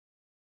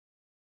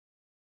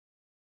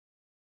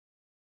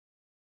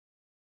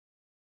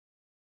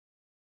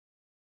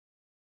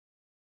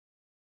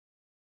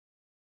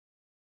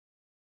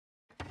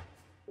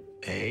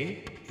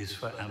A is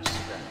for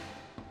Amsterdam.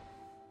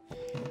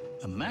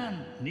 A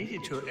man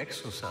needed to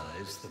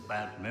exorcise the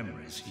bad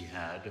memories he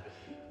had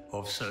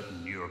of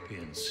certain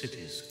European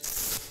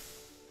cities.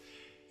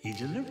 He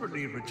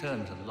deliberately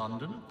returned to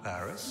London,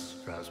 Paris,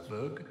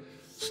 Strasbourg,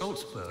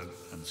 Salzburg,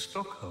 and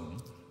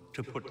Stockholm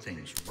to put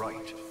things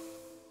right.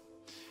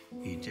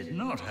 He did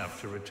not have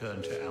to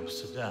return to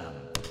Amsterdam.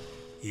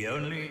 He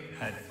only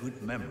had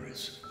good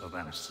memories of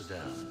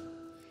Amsterdam.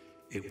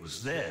 It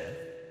was there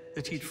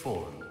that he'd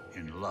fallen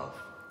in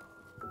love.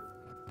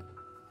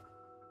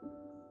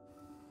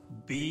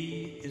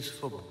 B is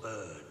for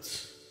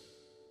birds.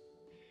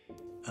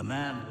 A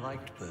man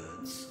liked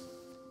birds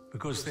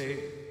because they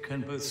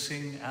can both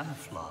sing and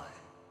fly,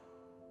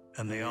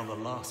 and they are the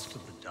last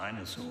of the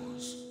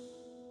dinosaurs.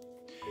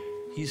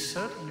 He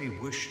certainly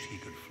wished he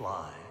could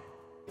fly,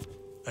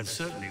 and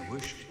certainly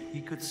wished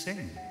he could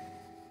sing.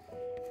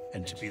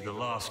 And to be the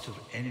last of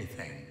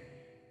anything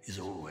is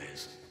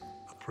always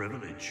a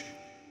privilege.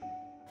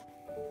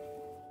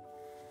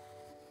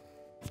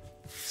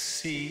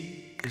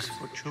 C is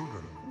for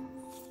children.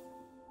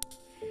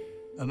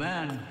 A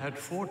man had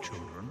 4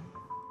 children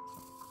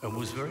and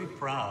was very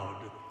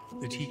proud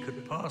that he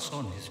could pass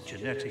on his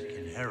genetic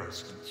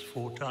inheritance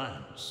 4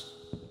 times.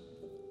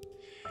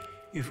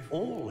 If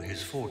all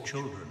his 4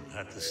 children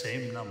had the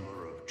same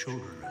number of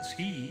children as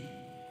he,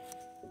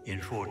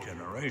 in 4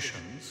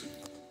 generations,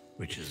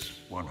 which is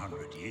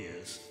 100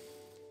 years,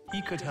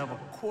 he could have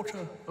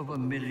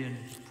 250,000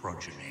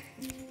 progeny.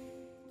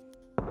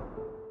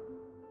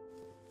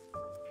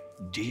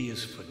 D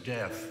is for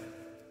death.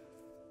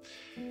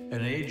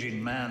 An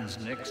aging man's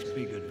next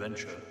big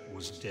adventure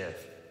was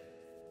death.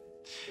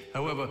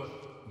 However,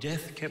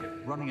 death kept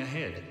running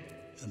ahead,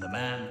 and the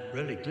man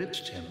really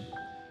glimpsed him,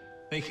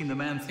 making the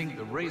man think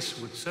the race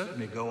would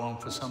certainly go on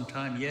for some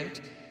time yet,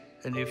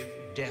 and if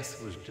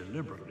death was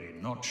deliberately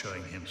not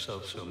showing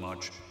himself so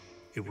much,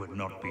 it would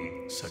not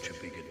be such a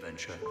big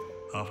adventure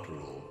after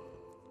all.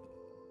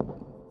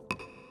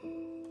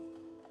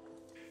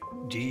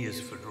 D is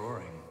for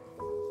drawing.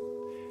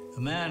 A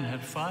man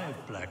had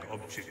 5 black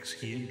objects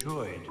he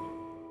enjoyed.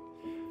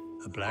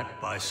 A black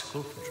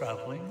bicycle for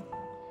traveling,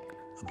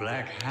 a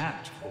black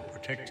hat for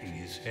protecting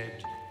his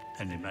head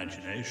and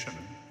imagination,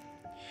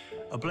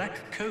 a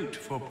black coat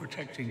for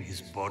protecting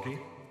his body,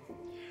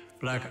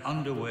 black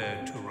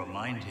underwear to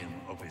remind him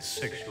of his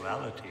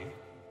sexuality,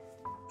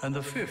 and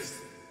the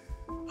 5th,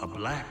 a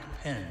black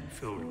pen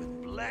filled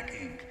with black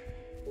ink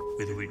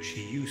with which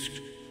he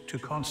used to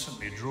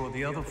constantly draw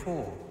the other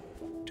 4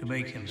 to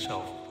make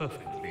himself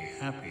perfectly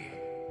happy.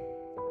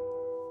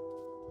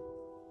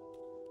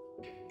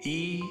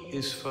 E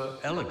is for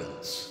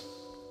elegance.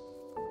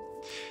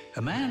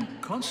 A man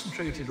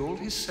concentrated all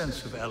his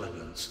sense of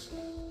elegance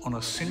on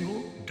a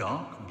single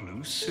dark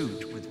blue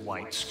suit with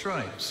white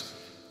stripes,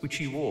 which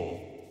he wore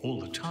all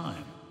the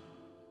time.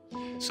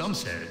 Some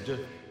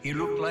said he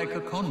looked like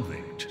a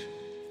convict,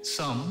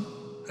 some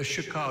a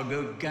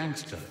Chicago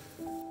gangster.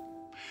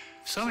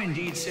 Some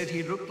indeed said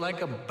he looked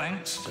like a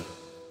bankster,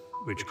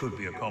 which could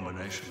be a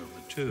combination of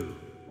the 2.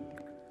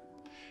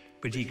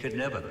 But he could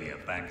never be a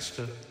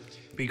bankster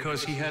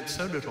because he had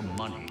so little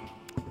money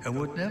and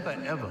would never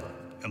ever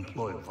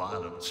employ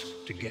violence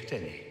to get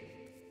any.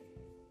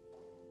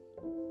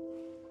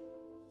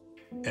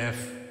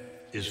 F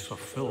is for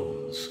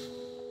films.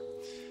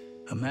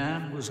 A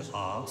man was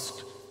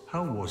asked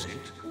how was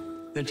it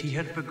that he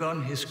had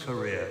begun his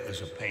career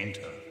as a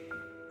painter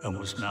and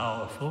was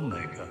now a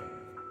filmmaker,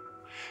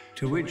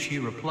 to which he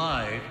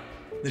replied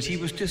that he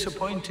was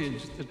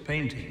disappointed that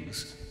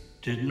paintings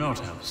did not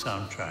have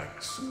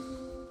soundtracks.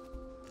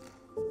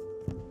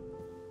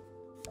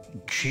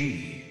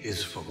 G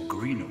is for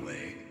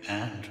Greenaway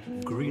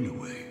and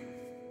Greenaway.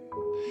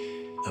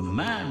 A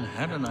man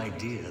had an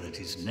idea that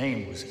his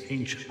name was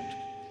ancient,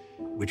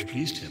 which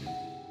pleased him.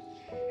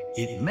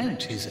 It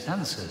meant his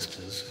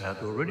ancestors had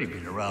already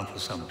been around for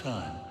some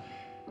time,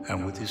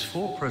 and with his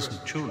 4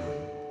 present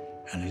children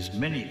and his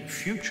many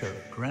future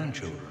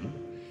grandchildren,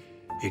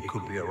 it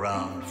could be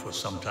around for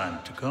some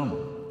time to come.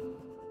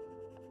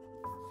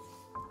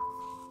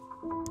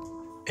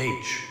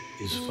 H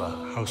is for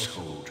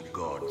household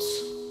gods.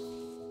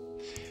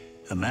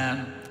 A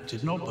man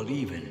did not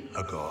believe in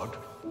a god,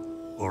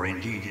 or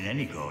indeed in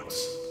any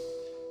gods,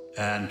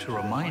 and to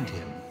remind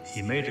him,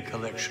 he made a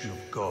collection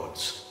of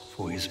gods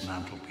for his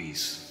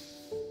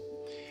mantelpiece.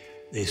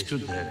 They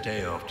stood there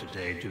day after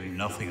day doing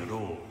nothing at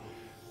all,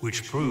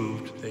 which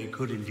proved they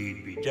could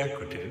indeed be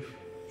decorative,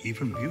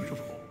 even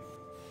beautiful,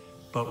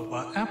 but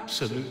were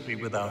absolutely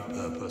without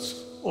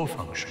purpose or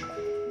function,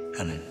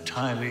 and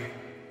entirely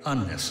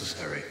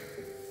unnecessary.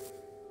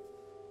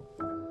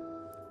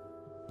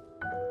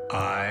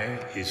 I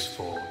is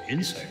for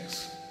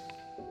insects.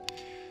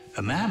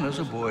 A man as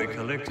a boy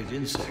collected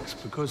insects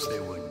because they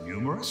were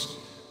numerous,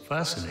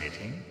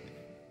 fascinating,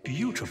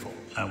 beautiful,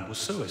 and was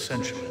so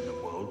essential in the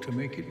world to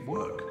make it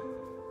work.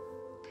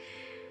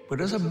 But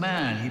as a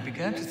man, he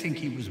began to think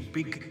he was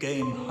big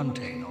game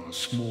hunting on a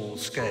small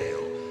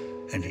scale,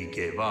 and he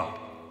gave up.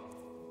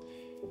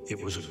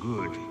 It was a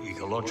good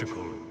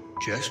ecological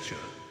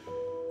gesture,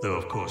 though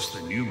of course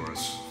the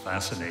numerous,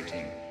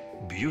 fascinating,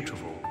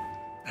 beautiful,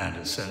 and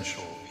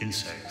essential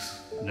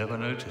insects never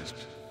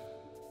noticed.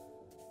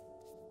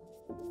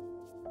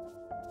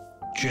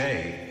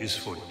 J is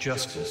for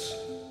justice.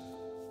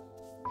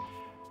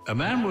 A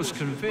man was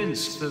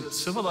convinced that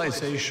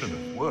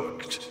civilization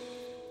worked,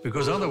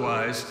 because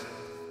otherwise,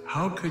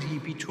 how could he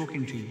be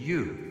talking to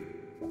you?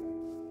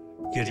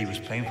 Yet he was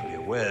painfully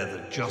aware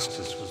that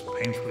justice was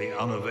painfully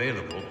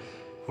unavailable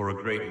for a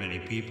great many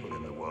people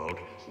in the world,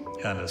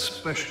 and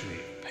especially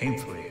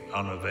painfully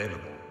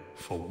unavailable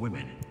for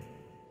women.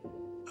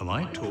 Am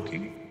I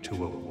talking to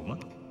a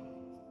woman?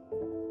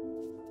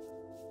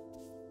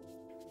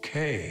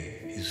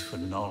 K is for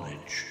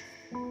knowledge.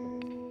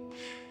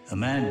 A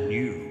man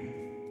knew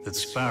that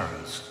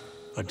sparrows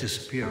are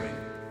disappearing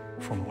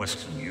from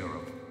Western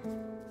Europe.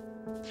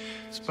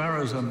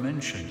 Sparrows are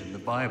mentioned in the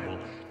Bible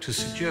to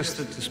suggest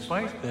that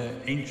despite their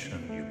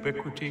ancient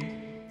ubiquity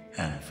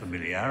and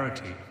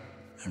familiarity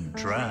and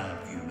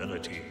drab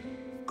humility,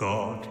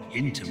 God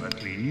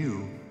intimately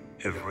knew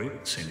every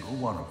single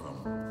one of them.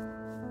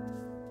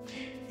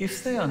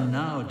 If they are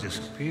now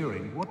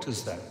disappearing, what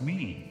does that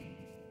mean?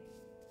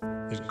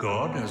 That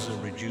God has a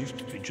reduced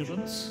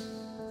vigilance?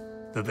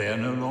 That they are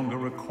no longer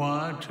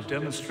required to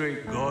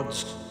demonstrate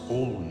God's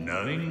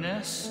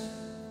all-knowingness?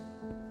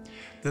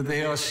 That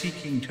they are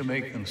seeking to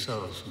make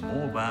themselves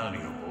more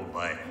valuable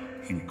by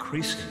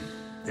increasing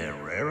their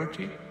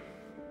rarity?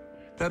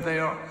 That they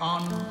are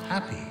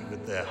unhappy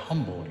with their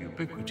humble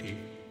ubiquity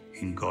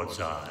in God's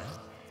eye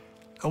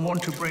and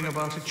want to bring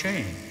about a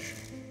change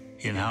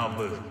in how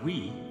both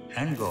we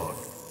and God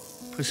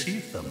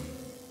perceive them.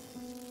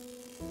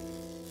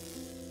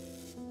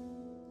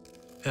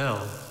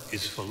 L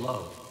is for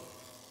love.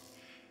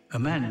 A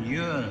man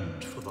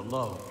yearned for the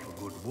love of a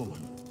good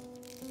woman,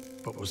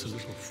 but was a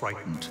little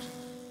frightened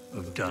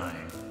of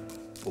dying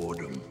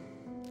boredom.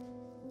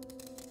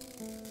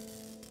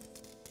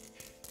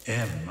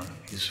 M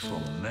is for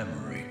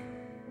memory.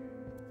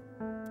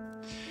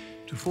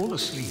 To fall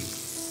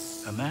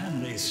asleep, a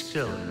man lay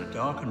still in a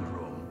darkened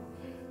room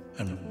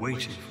and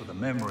waited for the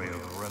memory of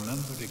a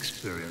remembered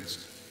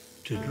experience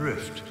to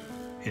drift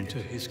into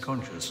his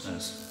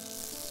consciousness.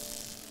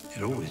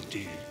 It always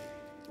did.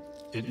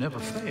 It never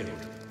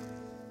failed.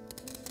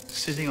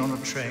 Sitting on a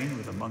train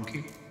with a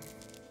monkey,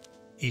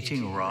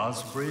 eating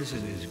raspberries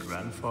in his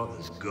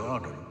grandfather's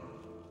garden,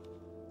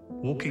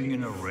 walking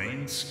in a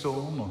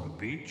rainstorm on a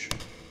beach,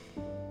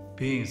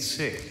 being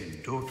sick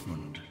in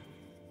Dortmund,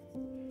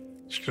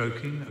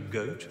 stroking a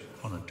goat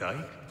on a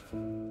dike,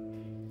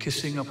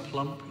 kissing a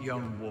plump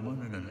young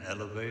woman in an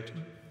elevator,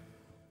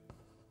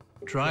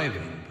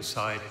 driving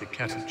beside the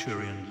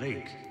Katachurian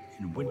Lake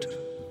in winter,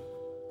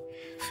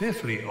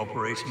 fearfully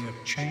operating a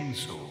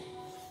chainsaw,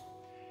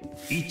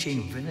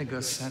 eating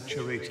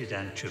vinegar-saturated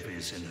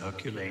anchovies in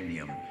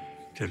Herculaneum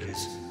till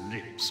his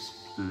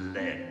lips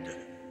bled,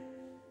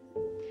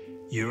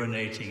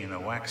 urinating in a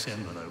wax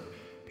envelope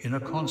in a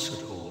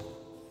concert hall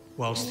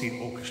whilst the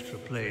orchestra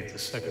played the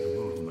second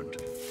movement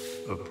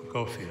of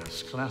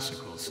Prokofiev's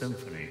classical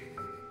symphony,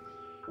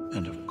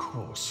 and of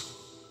course,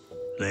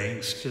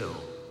 laying still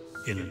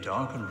in a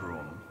darkened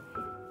room,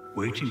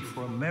 waiting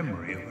for a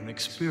memory of an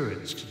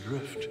experience to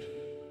drift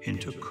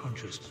into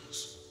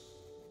consciousness.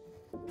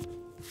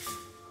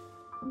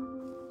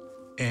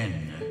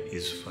 N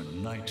is for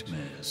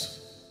nightmares.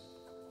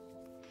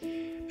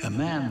 A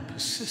man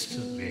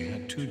persistently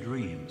had two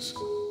dreams.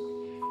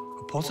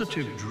 A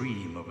positive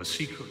dream of a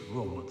secret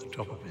room at the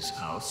top of his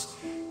house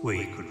where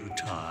he could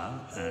retire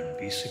and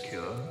be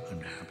secure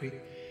and happy,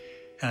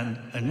 and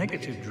a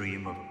negative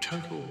dream of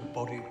total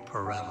body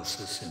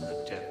paralysis in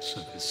the depths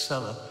of his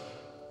cellar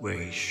where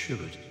he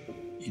shivered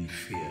in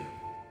fear.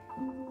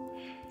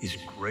 His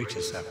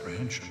greatest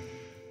apprehension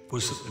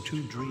was that the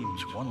two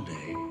dreams one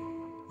day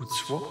would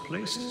swap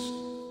places.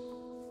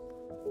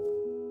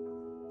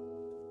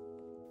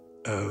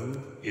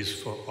 O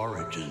is for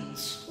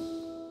origins.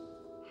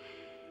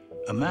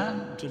 A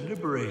man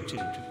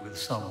deliberated with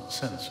some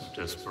sense of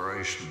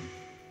desperation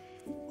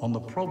on the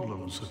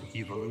problems of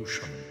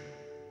evolution,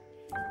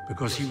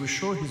 because he was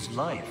sure his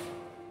life,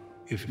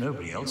 if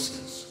nobody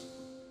else's,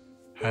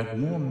 had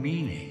more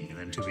meaning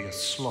than to be a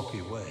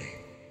sloppy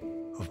way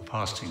of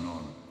passing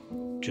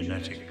on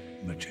genetic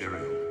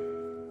material.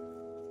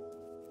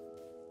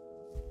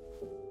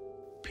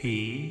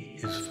 P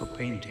is for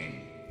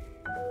painting.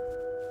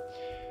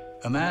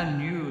 A man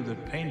knew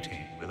that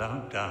painting,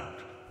 without doubt,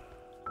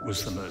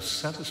 was the most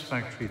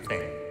satisfactory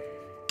thing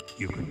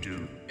you could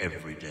do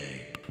every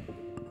day.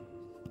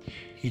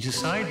 He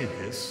decided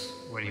this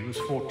when he was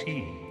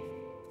 14.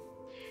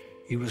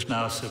 He was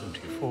now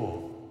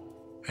 74,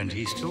 and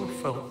he still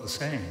felt the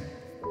same.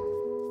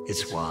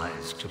 It's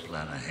wise to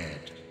plan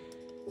ahead.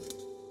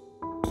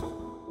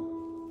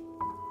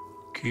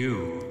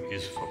 Q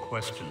is for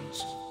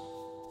questions.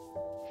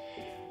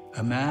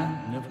 A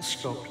man never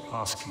stopped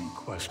asking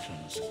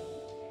questions,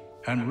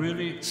 and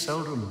really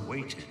seldom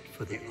waited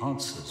for the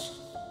answers.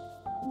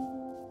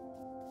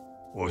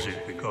 Was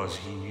it because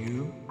he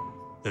knew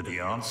that the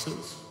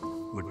answers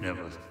would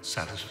never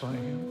satisfy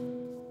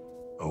him?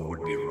 or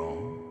would be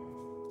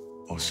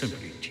wrong, or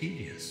simply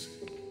tedious.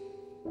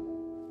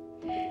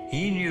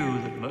 He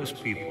knew that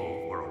most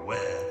people were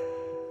aware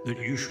that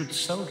you should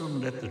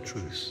seldom let the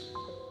truth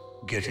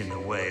get in the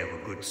way of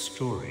a good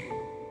story.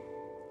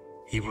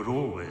 He would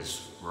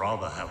always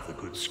rather have the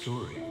good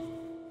story.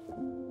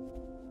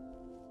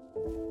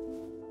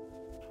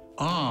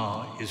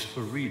 R is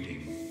for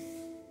reading.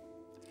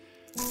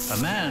 A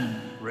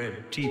man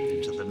read deep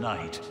into the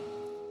night.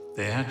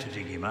 They had to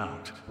dig him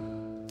out,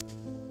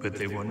 but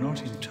they were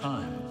not in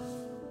time.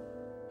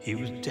 He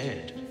was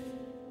dead,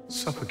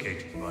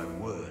 suffocated by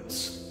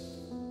words.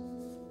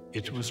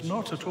 It was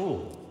not at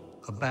all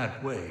a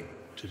bad way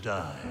to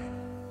die.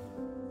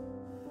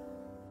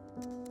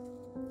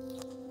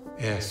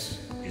 S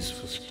is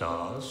for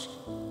stars.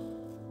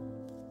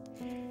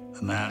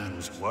 A man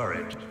was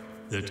worried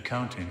that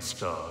counting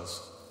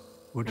stars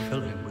would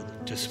fill him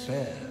with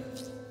despair.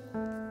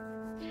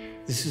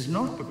 This is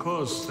not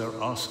because there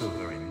are so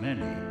very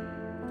many,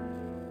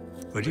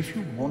 but if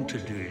you want to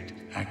do it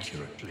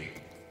accurately,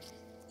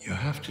 you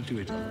have to do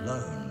it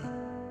alone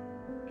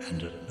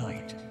and at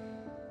night.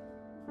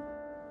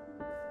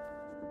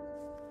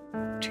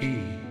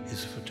 T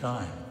is for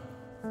time.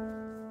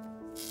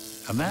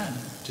 A man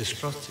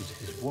distrusted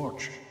his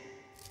watch.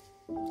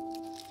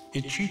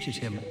 It cheated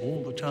him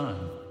all the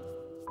time.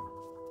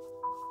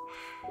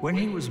 When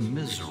he was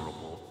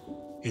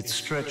miserable, it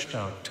stretched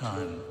out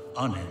time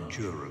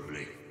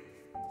unendurably.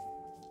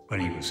 When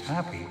he was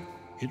happy,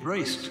 it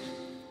raced.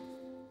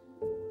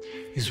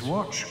 His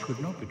watch could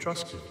not be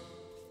trusted.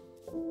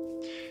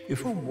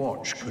 If a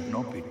watch could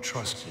not be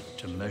trusted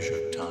to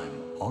measure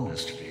time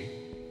honestly,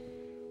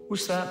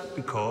 was that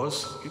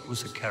because it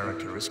was a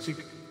characteristic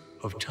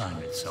of time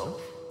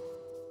itself?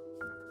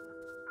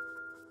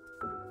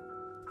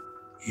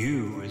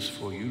 U is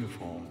for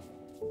uniform.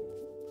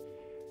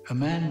 A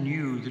man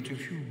knew that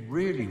if you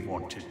really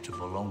wanted to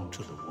belong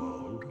to the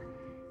world,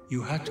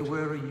 you had to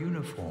wear a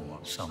uniform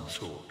of some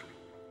sort.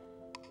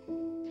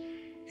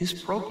 His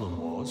problem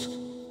was,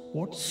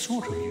 what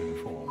sort of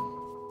uniform?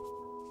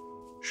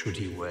 Should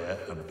he wear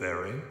a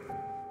beret,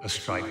 a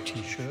striped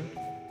t-shirt,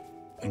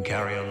 and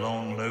carry a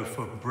long loaf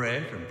of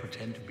bread and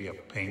pretend to be a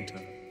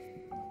painter?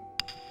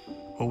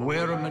 Or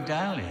wear a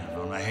medallion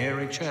on a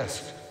hairy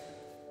chest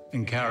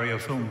and carry a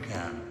film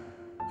can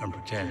and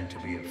pretend to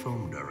be a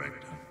film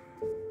director?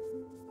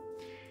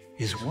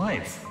 His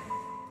wife,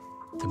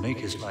 to make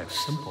his life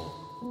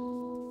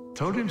simple,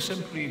 told him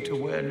simply to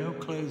wear no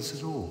clothes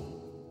at all,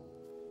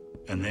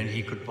 and then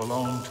he could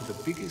belong to the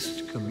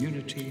biggest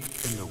community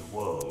in the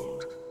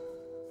world,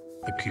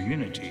 the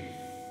community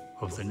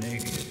of the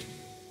naked.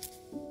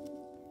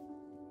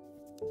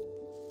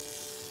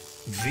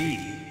 V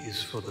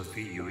is for the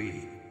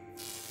VUE.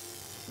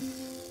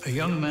 A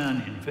young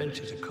man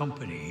invented a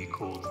company he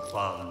called the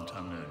Violent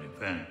Unknown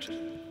Event,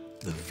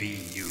 the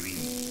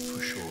VUE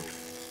for short.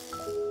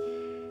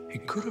 He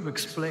could have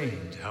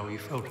explained how he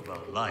felt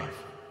about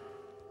life.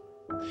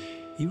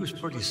 He was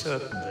pretty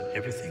certain that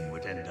everything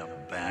would end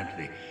up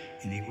badly,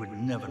 and he would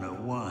never know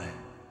why.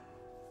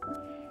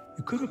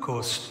 You could, of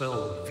course,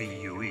 spell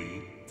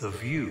VUE, the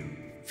view,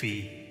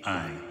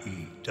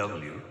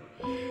 V-I-E-W,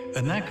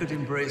 and that could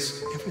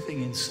embrace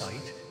everything in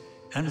sight,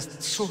 and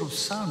it sort of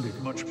sounded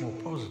much more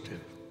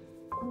positive.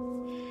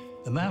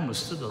 The man was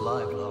still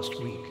alive last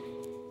week,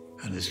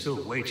 and is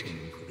still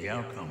waiting for the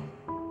outcome.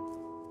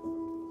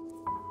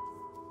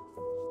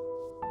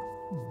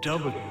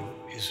 W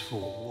is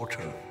for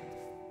water.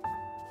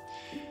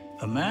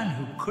 A man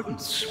who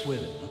couldn't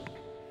swim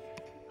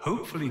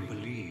hopefully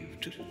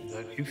believed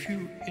that if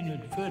you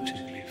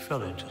inadvertently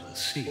fell into the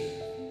sea,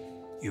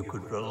 you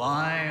could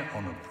rely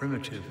on a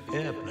primitive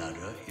air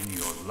bladder in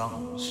your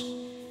lungs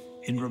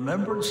in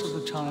remembrance of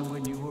the time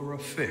when you were a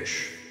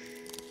fish.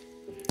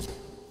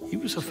 He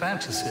was a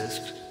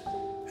fantasist,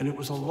 and it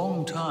was a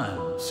long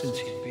time since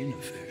he'd been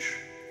a fish.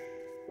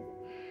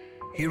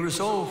 He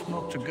resolved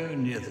not to go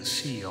near the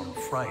sea on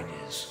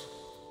Fridays.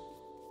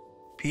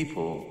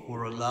 People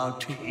were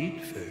allowed to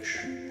eat fish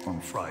on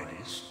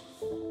Fridays.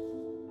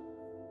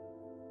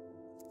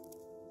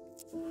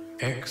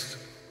 X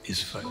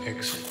is for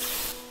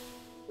exit.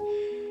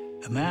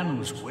 A man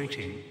was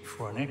waiting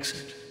for an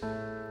exit.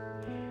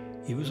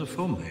 He was a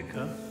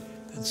filmmaker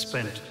and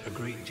spent a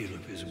great deal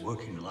of his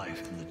working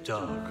life in the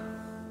dark.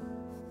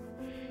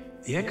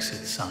 The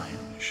exit sign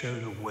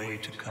showed a way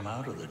to come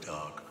out of the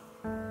dark.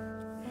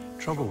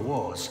 Trouble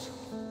was,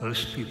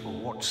 most people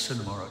watched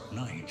cinema at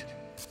night,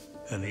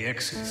 and the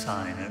exit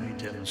sign only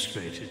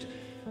demonstrated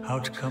how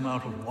to come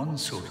out of one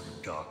sort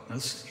of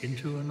darkness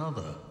into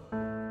another.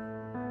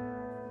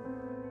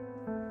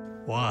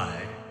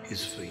 Y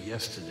is for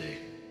yesterday.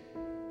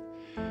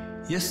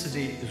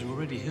 Yesterday is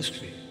already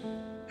history,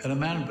 and a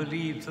man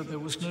believed that there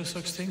was no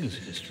such thing as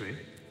history.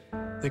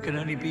 There can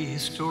only be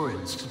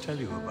historians to tell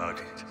you about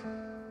it.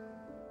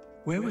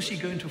 Where was he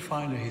going to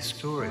find a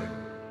historian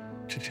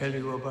to tell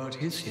you about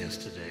his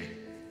yesterday?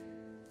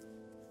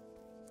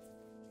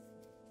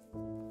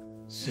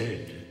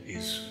 Z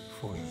is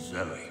for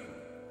Zoe.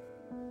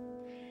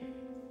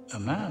 a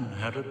man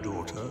had a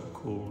daughter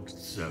called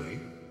Zoe,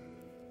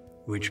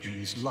 which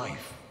means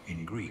life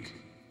in Greek.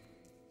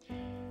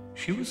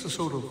 She was a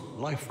sort of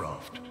life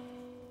raft.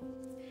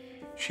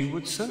 She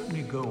would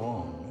certainly go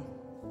on,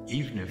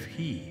 even if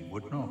he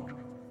would not.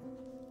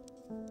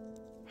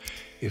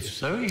 If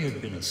Zoe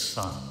had been a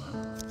son,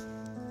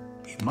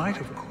 he might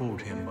have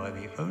called him by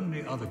the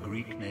only other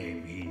Greek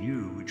name he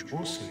knew, which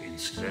also,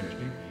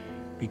 incidentally,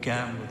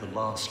 began with the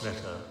last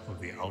letter of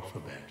the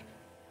alphabet,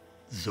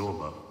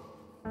 Zorba.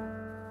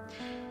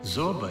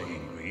 Zorba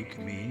in Greek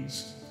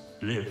means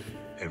live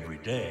every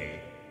day,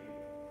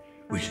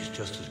 which is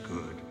just as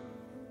good.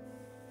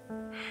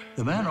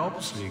 The man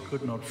obviously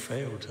could not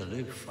fail to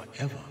live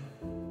forever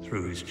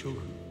through his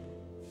children.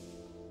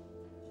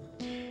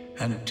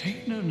 And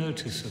take no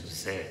notice of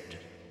Z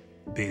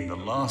being the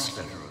last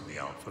letter of the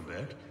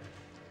alphabet.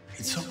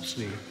 It's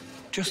obviously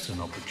just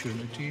an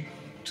opportunity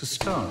to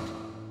start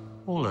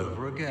all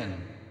over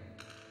again.